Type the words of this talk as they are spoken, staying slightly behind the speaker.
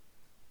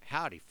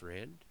Howdy,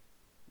 friend.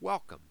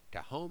 Welcome to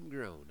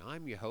Homegrown.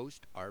 I'm your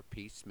host,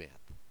 R.P.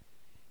 Smith.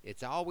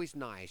 It's always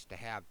nice to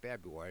have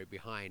February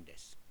behind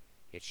us.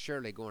 It's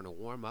surely going to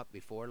warm up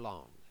before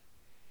long.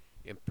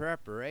 In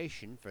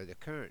preparation for the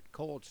current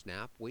cold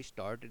snap, we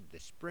started the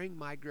spring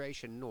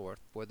migration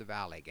north for the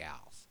Valley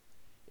Gals.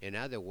 In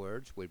other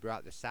words, we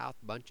brought the South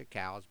bunch of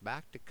cows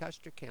back to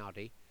Custer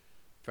County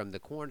from the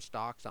corn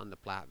stalks on the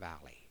Platte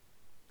Valley.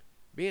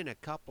 Being a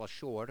couple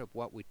short of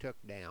what we took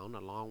down,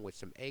 along with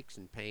some aches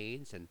and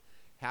pains and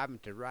having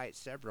to write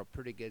several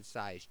pretty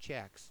good-sized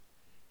checks,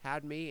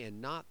 had me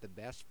in not the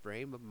best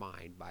frame of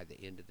mind by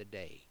the end of the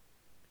day.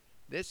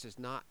 This is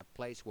not a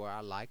place where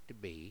I like to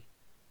be,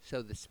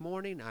 so this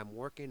morning I'm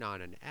working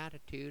on an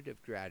attitude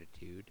of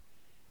gratitude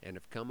and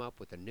have come up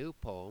with a new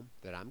poem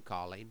that I'm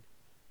calling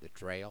The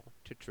Trail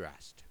to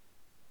Trust.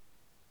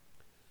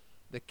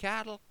 The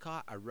cattle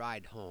caught a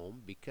ride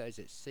home because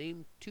it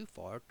seemed too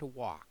far to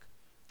walk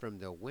from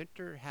their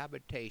winter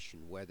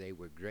habitation where they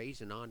were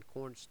grazing on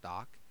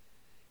cornstalk,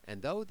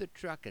 and though the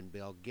truckin'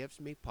 bill gives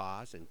me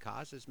pause and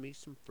causes me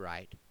some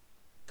fright,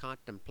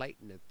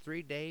 contemplating a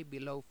 3-day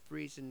below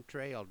freezing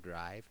trail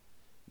drive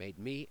made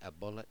me a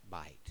bullet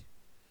bite.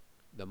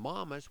 The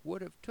mamas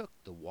would have took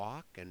the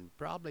walk and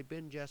probably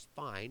been just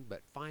fine,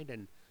 but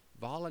finding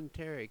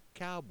voluntary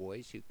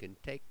cowboys who can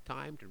take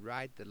time to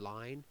ride the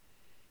line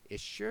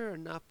is sure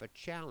enough a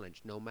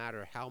challenge, no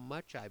matter how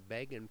much I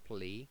beg and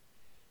plea,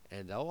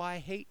 and though I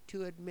hate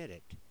to admit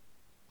it,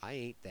 I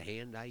ain't the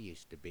hand I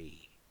used to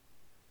be.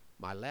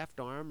 My left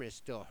arm is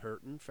still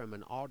hurtin' from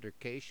an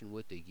altercation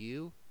with a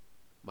ewe.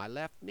 My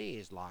left knee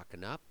is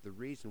locking up, the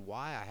reason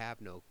why I have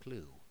no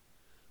clue.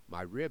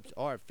 My ribs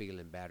are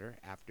feeling better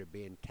after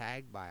being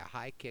tagged by a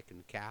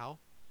high-kicking cow.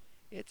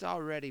 It's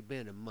already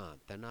been a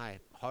month, and I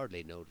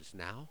hardly notice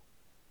now.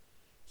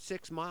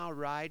 6-mile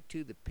ride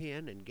to the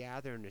pen and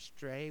gathering a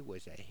stray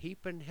was a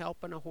heapin'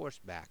 helpin' of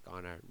horseback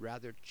on a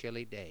rather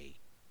chilly day.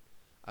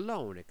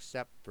 Alone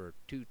except for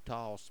too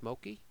tall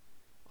Smoky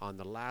on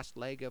the last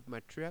leg of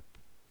my trip,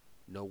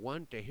 no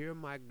one to hear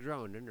my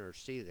groanin' or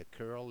see the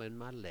curl in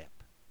my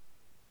lip.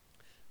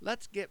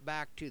 Let's get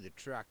back to the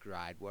truck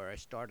ride where I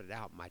started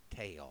out my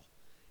tale,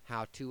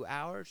 how 2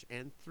 hours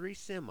and 3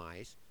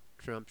 semis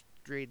trumps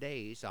 3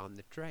 days on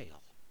the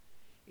trail.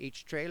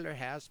 Each trailer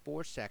has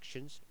 4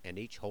 sections, and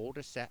each hold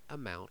a set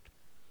amount.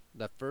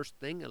 The first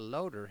thing a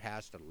loader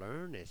has to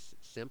learn is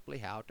simply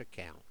how to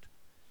count.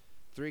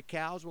 3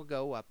 cows will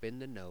go up in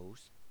the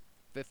nose,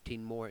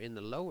 15 more in the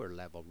lower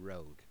level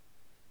road,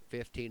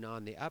 15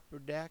 on the upper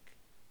deck,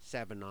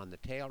 7 on the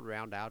tail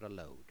round out a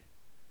load.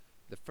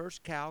 The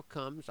first cow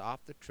comes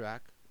off the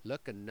truck,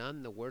 looking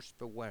none the worse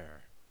for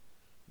wear,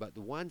 but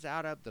the ones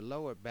out of the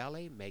lower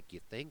belly make you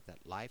think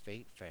that life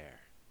ain't fair.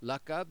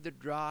 Luck of the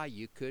draw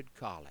you could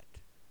call it,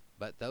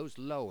 but those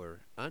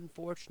lower,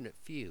 unfortunate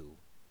few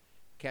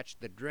catch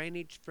the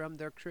drainage from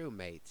their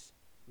crewmates,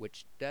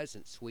 which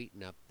doesn't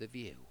sweeten up the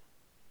view.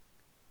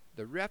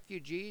 The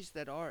refugees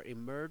that are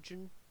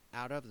emerging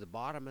out of the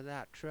bottom of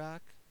that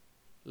truck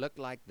look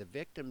like the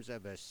victims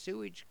of a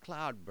sewage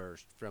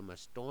cloudburst from a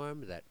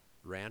storm that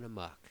ran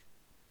amok.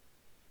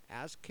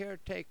 As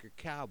caretaker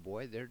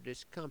cowboy, their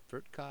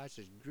discomfort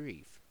causes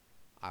grief.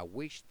 I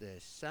wish the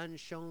sun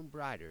shone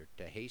brighter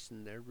to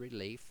hasten their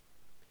relief,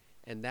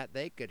 and that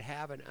they could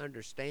have an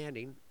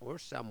understanding or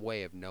some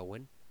way of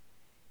knowing,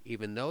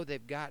 even though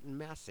they've gotten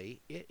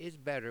messy, it is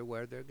better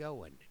where they're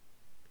going.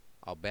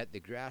 I'll bet the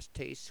grass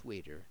tastes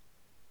sweeter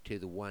to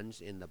the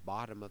ones in the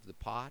bottom of the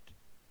pot,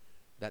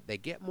 that they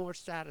get more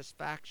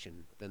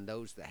satisfaction than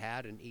those that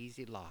had an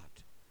easy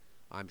lot.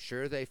 I'm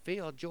sure they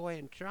feel joy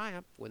and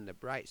triumph when the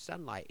bright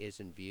sunlight is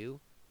in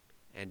view,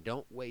 and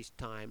don't waste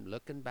time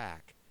looking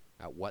back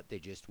at what they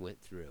just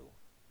went through.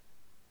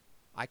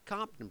 I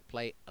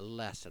contemplate a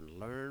lesson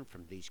learned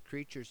from these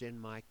creatures in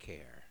my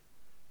care.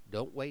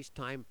 Don't waste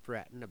time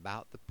fretting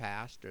about the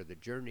past or the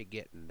journey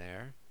getting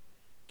there.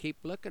 Keep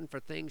looking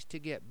for things to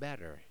get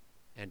better,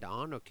 and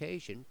on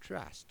occasion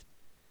trust,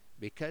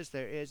 because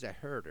there is a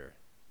herder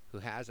who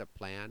has a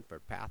plan for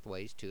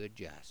pathways to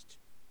adjust.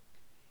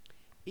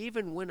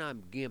 Even when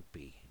I'm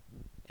gimpy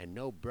and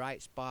no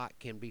bright spot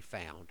can be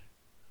found,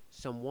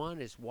 someone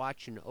is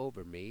watching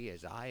over me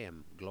as I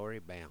am glory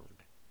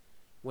bound.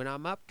 When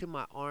I'm up to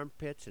my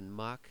armpits in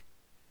muck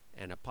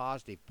and a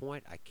positive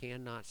point I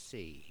cannot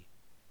see,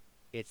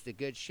 it's the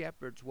Good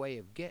Shepherd's way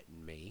of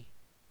getting me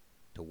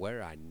to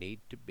where I need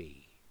to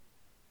be.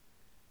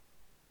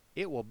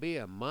 It will be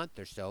a month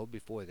or so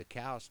before the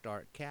cows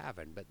start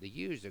calving, but the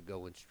ewes are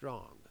going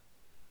strong.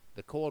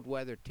 The cold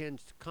weather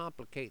tends to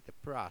complicate the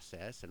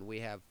process, and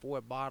we have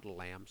 4 bottle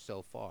lambs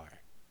so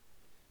far.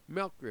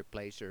 Milk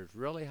replacer is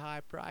really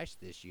high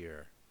priced this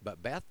year,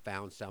 but Beth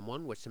found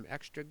someone with some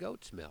extra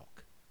goat's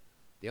milk.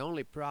 The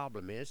only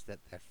problem is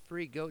that the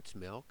free goat's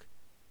milk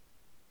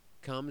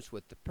comes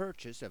with the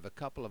purchase of a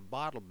couple of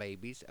bottle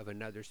babies of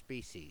another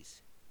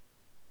species.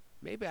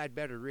 Maybe I'd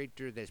better read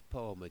through this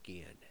poem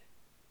again.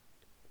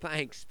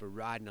 Thanks for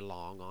riding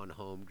along on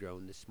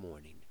Homegrown this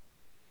morning.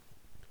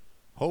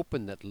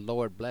 Hoping that the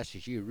Lord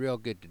blesses you real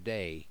good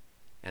today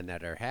and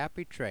that our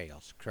happy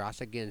trails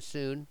cross again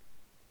soon.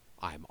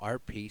 I'm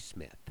R.P.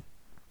 Smith.